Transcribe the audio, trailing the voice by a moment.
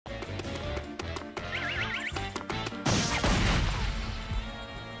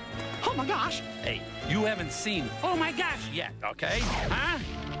Oh my gosh. Hey, you haven't seen Oh My Gosh yet, okay? Huh?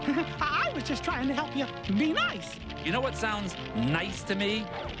 I was just trying to help you be nice. You know what sounds nice to me?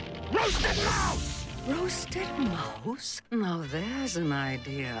 Roasted mouse! Roasted mouse? Now there's an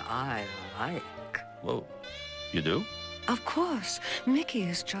idea I like. Whoa, you do? Of course, Mickey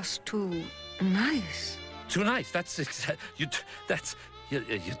is just too nice. Too nice. You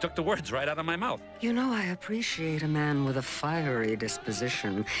took the words right out of my mouth. You know, I appreciate a man with a fiery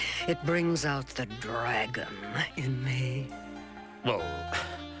disposition. It brings out the dragon in me. Well,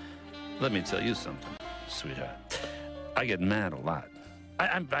 let me tell you something, sweetheart. I get mad a lot.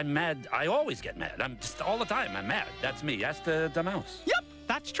 I'm mad. I always get mad. I'm just all the time. I'm mad. That's me. Ask the mouse. Yep,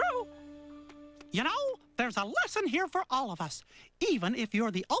 that's true. You know, there's a lesson here for all of us. Even if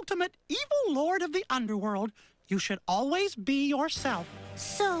you're the ultimate evil lord of the underworld, you should always be yourself.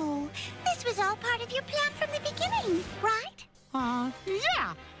 So, this was all part of your plan from the beginning, right?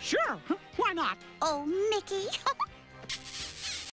 Yeah, sure. Why not? Oh, Mickey.